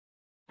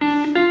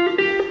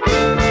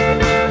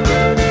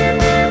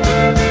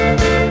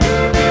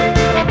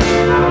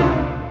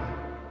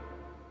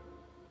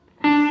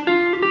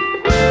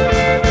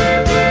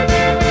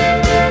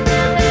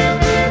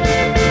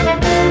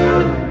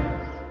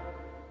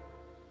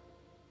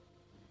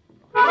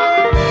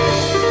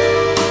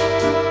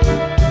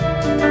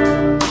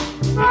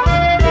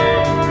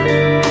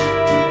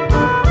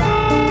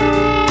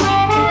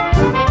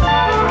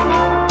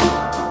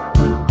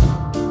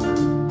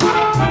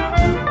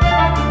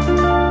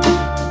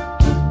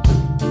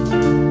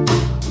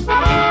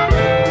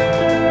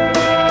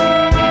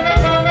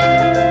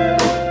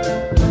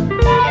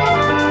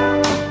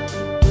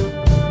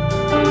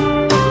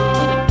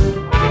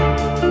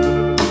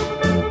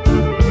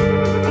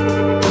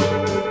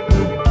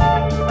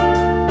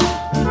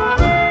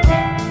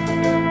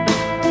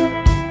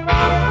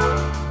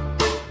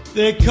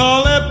They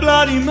call it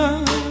bloody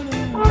murder.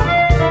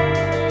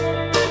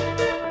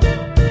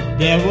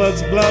 There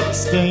was blood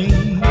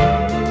stains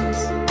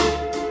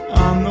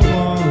on the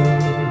wall.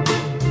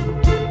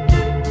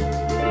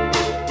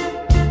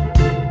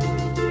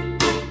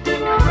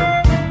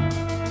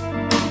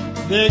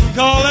 They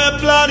call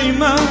it bloody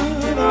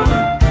murder.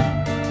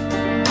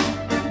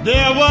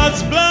 There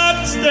was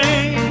blood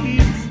stains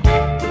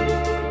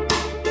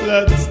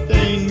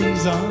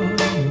on the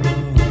wall.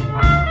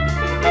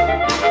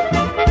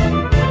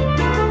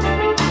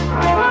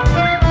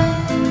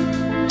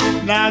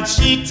 Now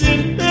sheets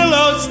and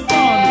pillows torn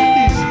to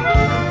pieces,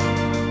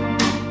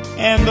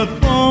 and the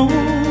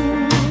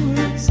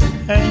phone's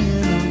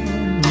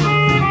hanging on.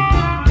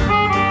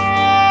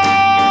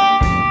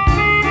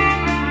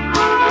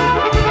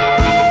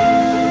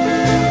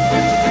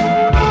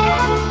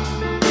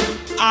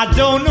 I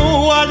don't know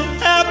what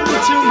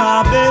happened to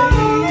my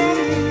baby.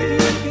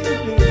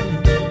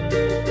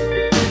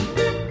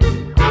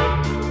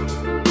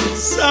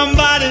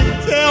 Somebody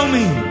tell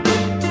me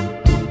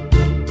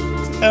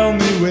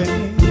where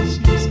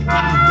she's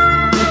gone.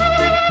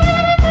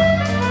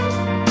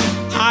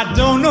 I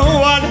don't know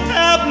what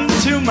happened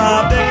to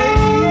my baby.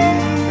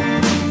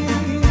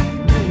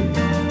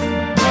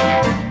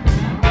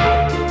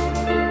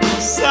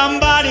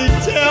 Somebody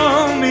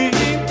tell me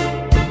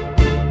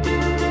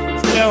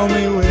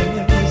where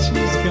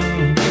she's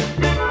gone.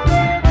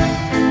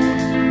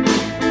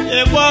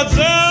 It was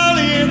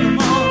early in the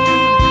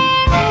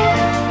morning,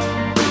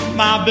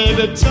 my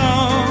baby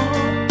told.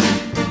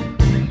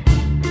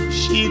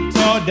 She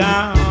tore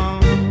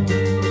down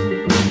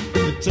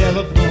the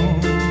telephone.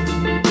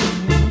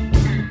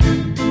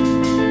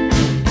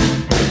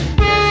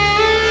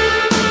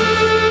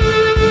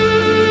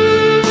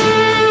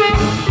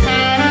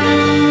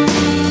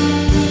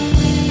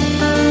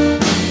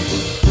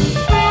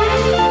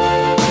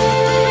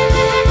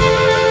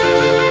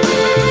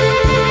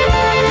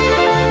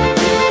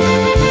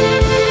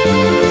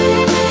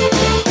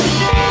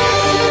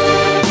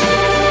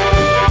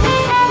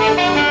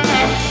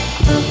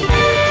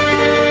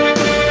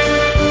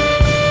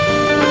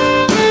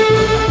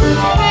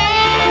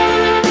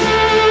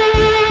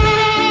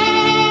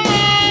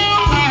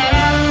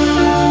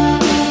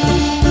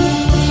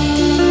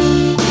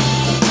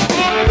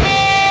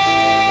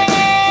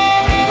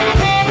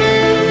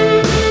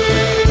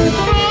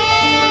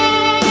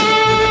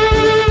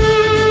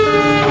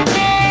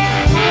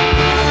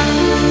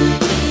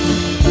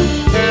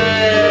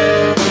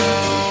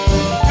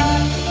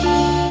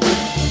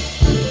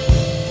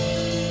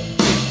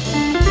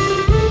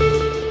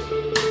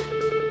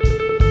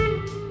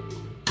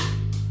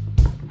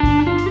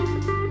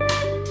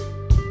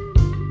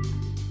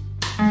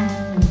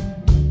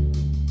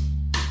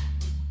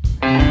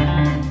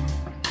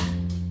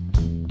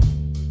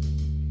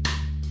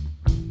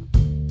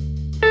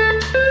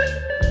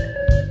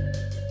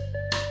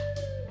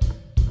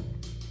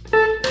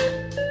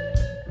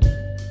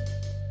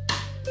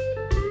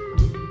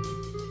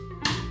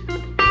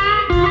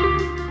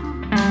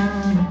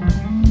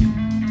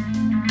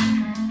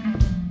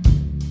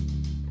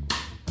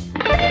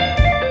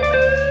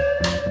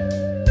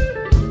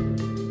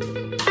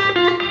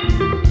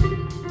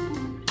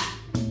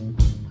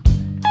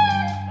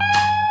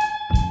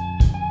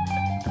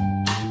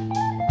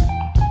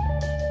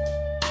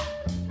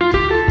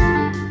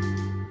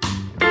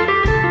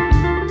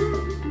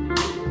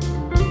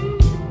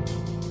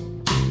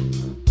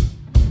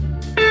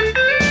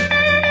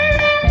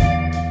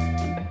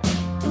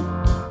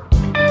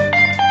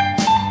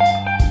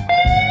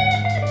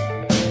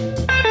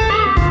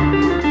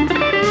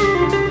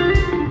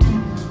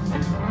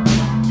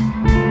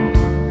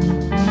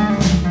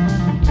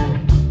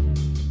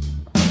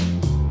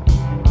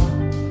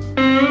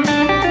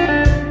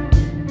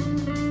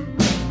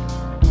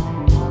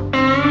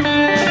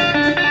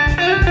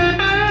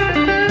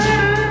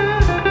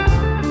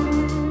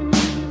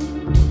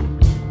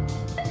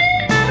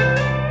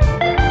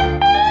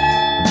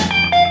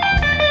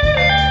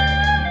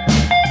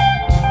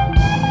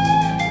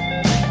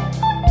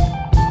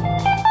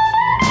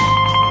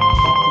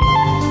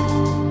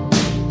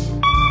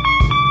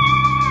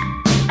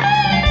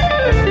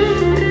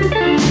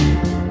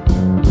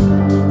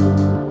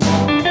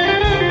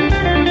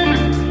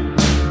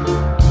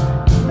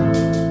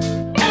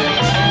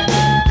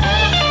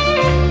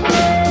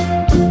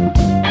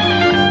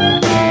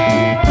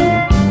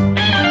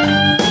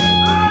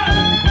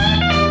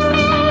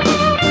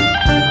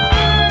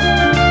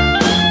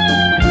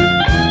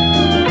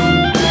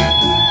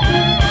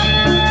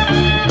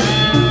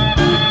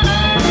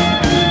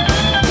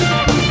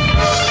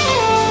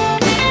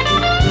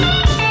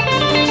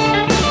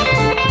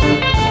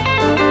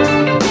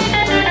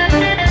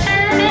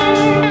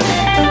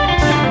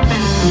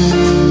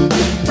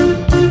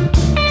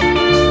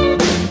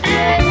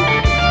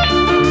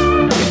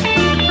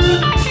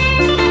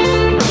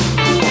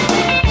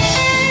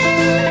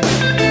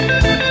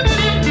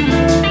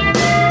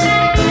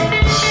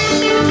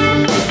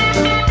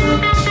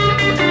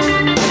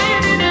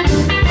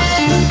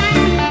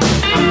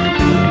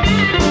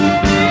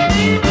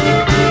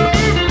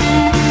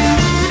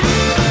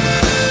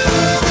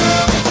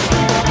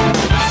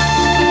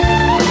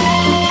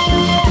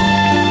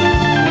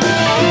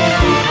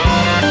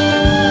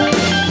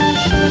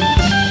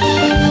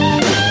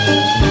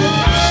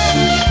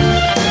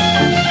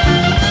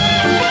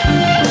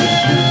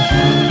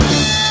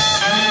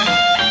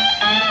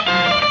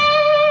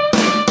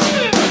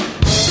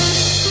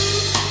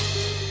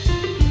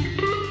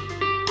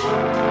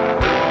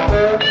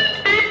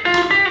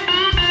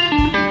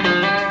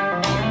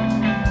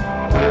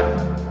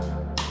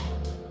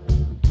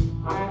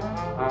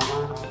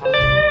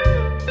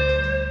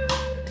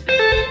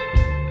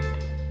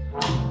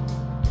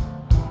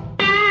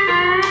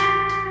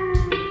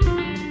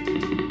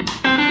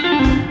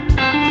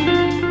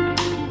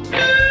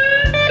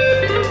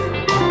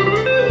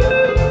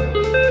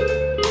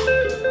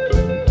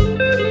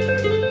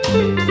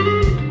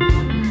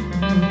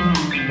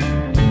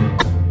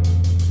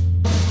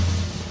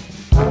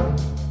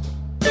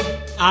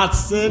 I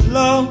said,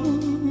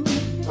 Lord,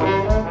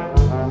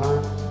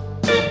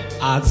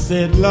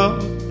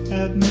 Lord,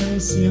 have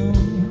mercy on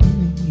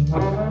me.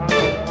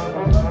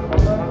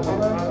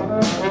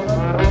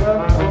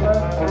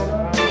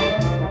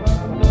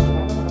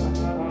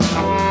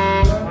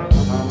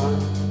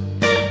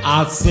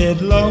 I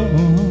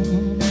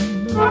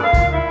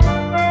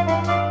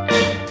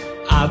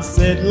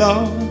said,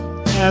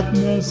 Lord, have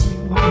mercy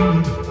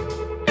on me.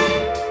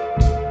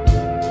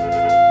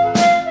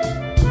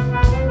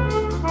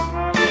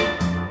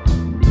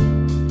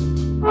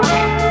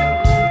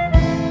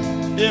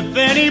 If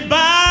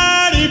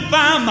anybody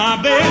found my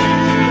baby,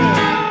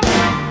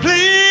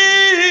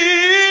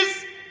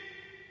 please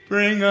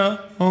bring her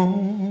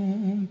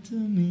home to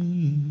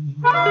me.